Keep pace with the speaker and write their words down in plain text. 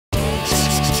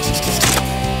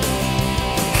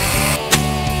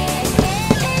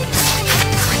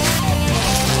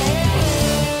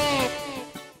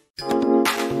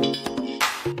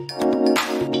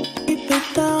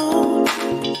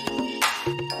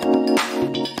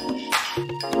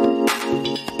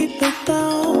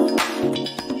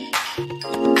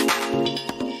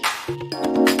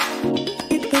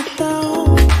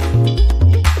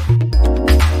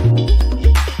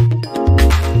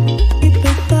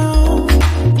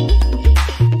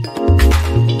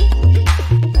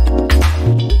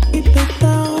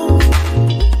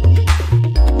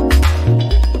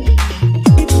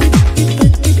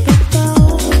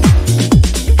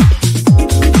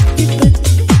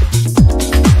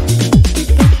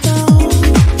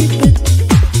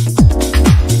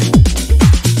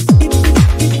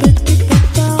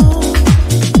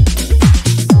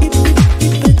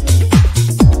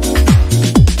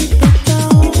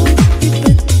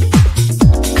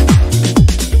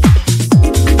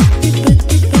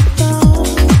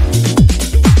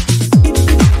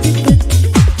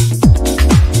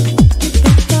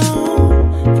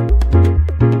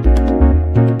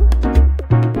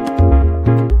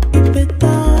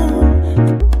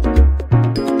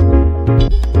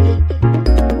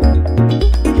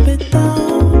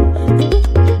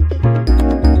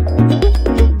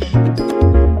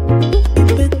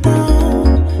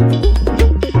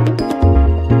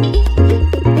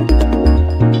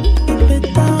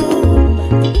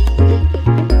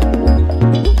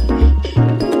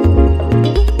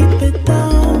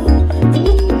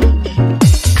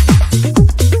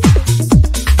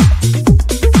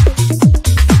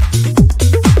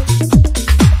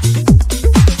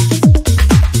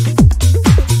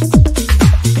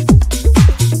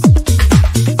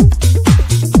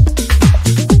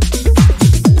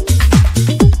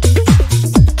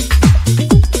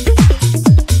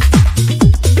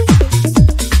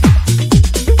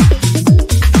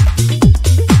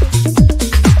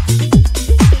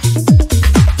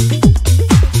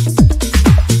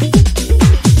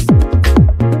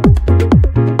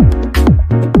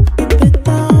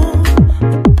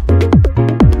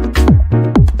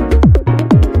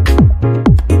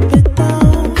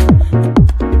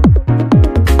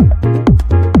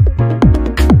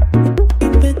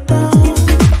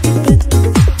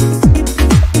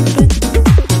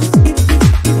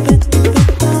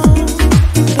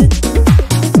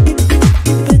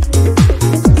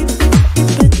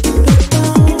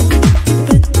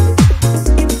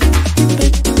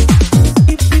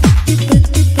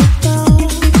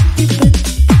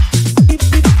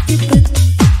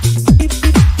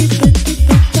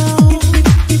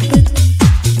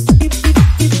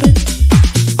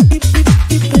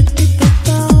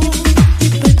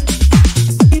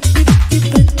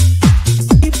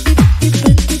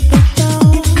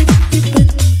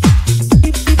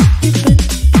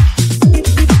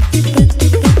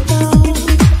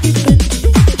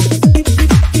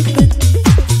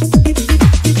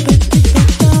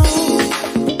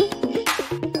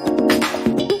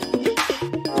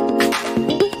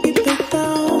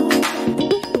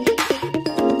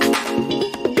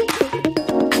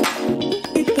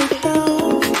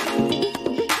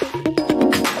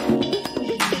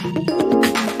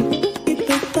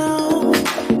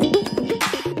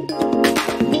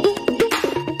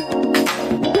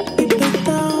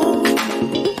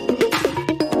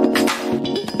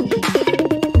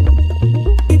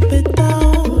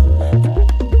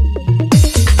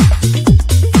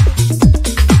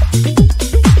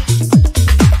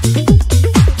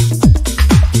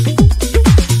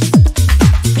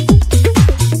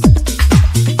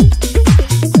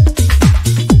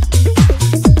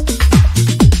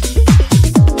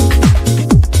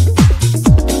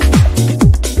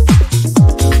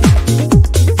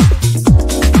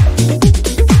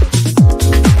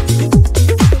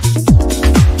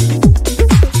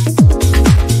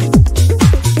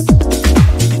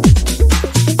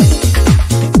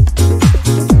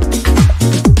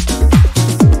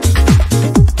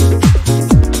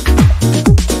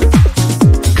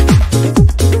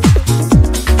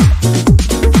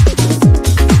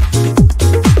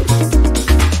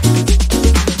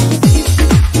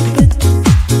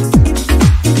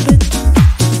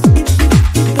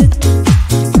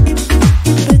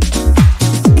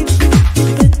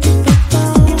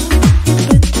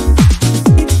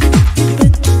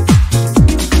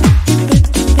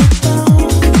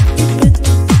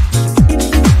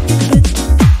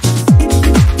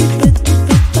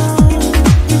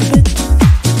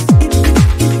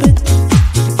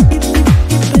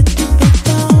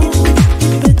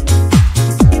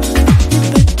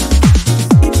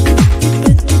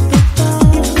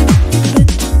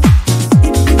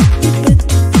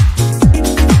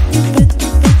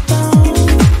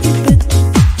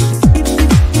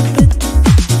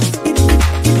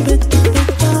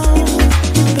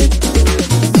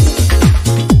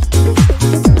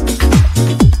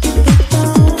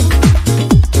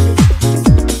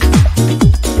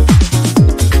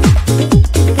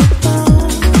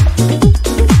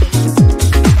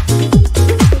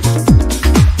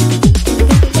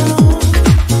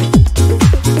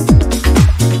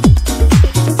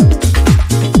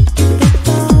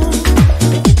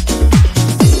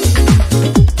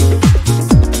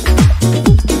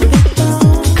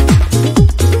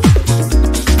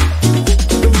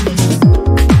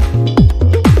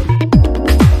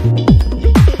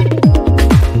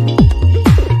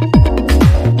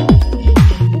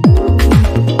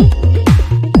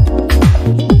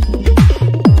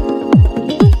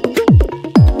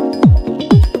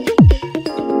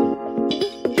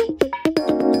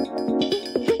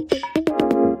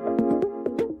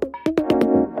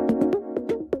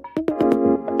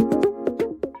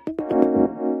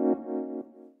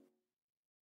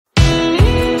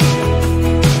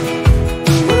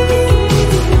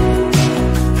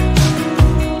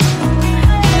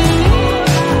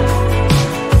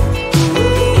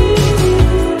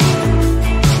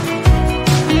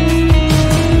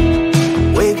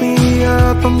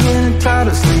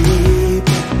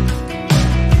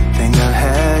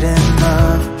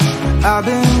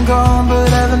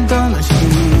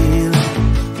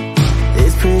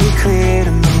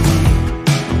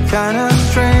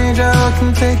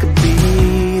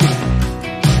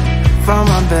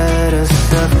my better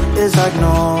self is like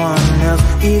no one else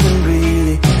even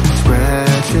really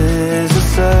scratches the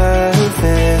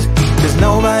surface. 'Cause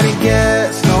nobody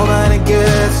gets, nobody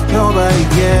gets, nobody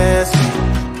gets me.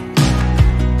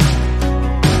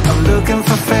 I'm looking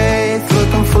for faith,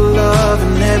 looking for love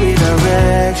in every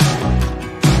direction.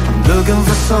 I'm looking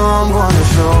for someone to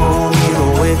show me the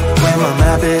way when my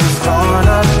map is torn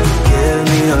up. Give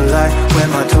me a light when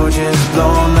my torch is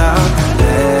blown out.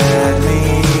 Let me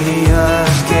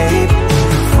escape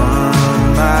from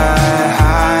my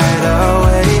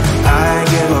hideaway. I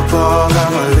give up all of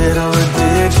my little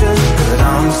addictions, but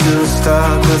I'm still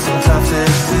stuck with some tough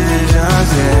decisions,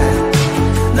 yeah.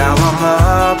 Now I'm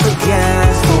up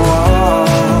against the wall,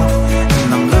 and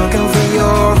I'm looking for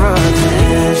your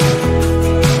attention.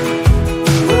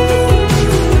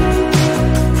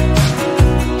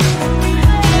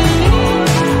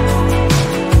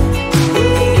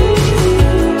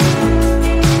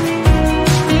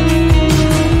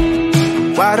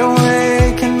 Wide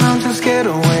awake and I'm just scared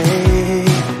away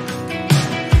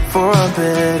for a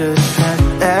better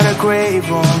chance at a great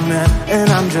romance, and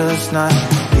I'm just not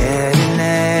getting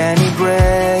any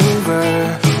braver.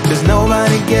 'Cause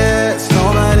nobody gets,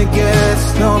 nobody gets,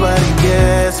 nobody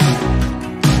gets me.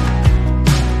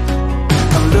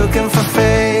 I'm looking for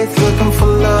faith, looking for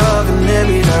love in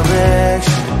every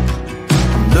direction.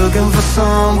 I'm looking for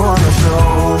someone to show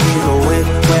me the way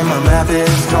when my map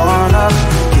is torn up.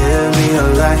 Give me a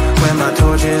light when my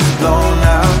torch is blown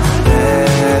out.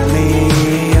 Let me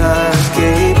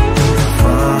escape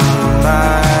from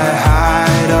my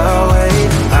hideaway.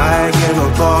 I give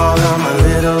up all of my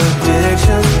little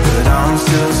addictions, but I'm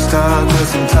still stuck with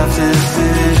some tough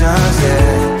decisions,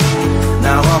 yeah.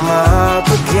 Now I'm up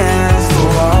against the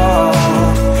wall,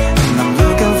 and I'm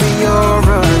looking for your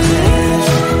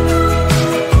attention.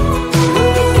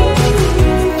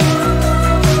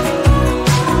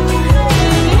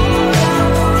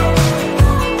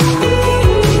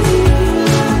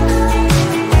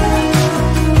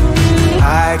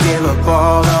 I give up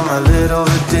all of my little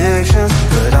addictions,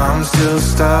 but I'm still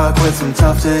stuck with some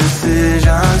tough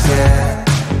decisions, yeah.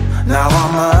 Now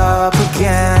I'm up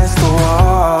against the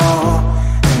wall,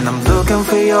 and I'm looking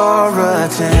for your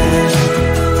attention.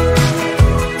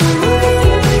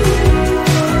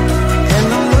 And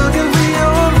I'm looking for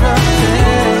your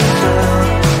attention.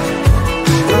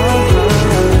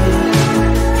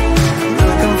 I'm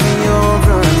looking for your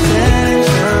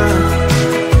attention.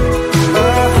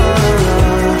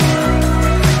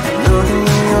 Looking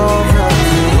for your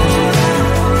attention.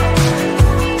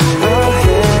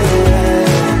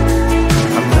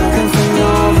 I'm looking for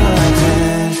your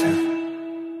attention.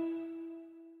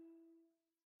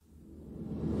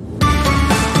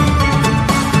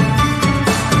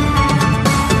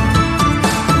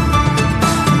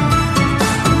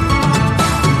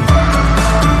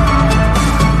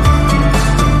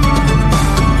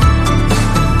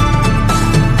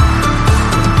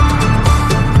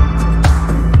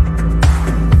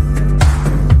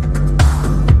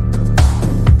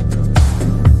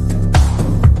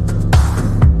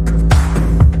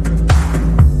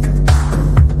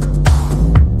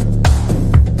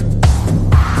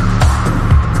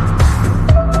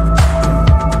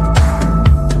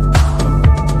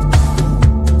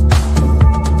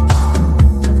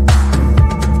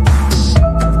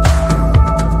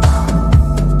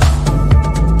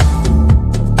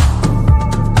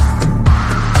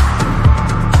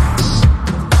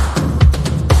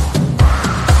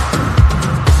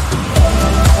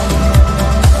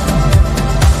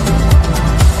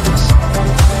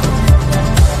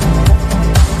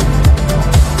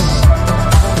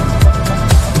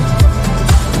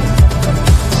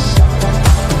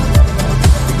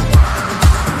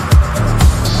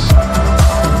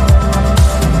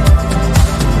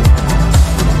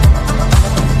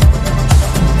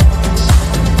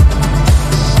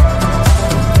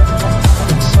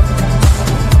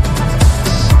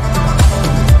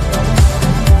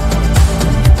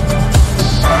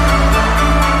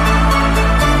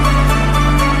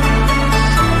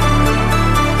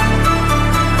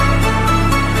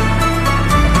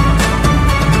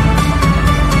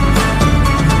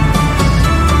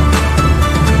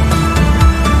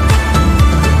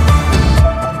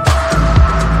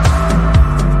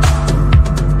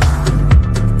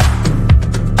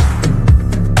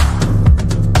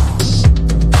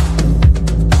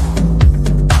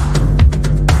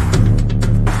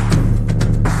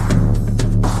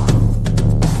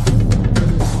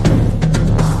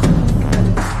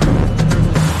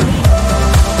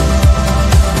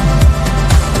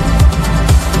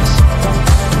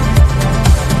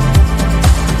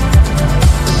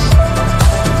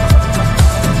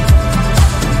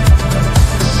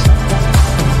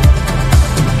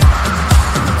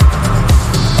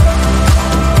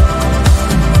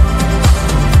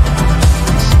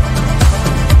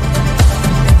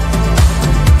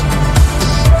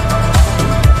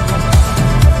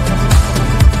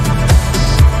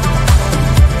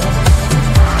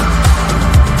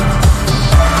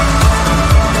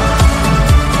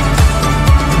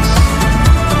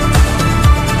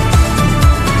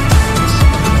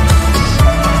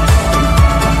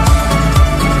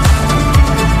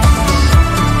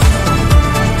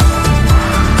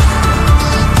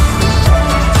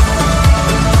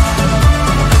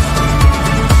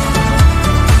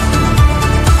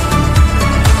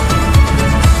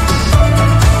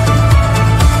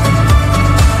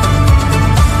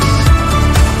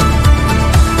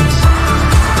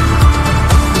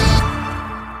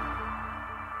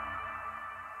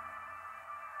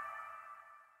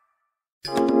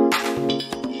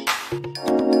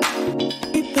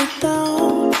 da da.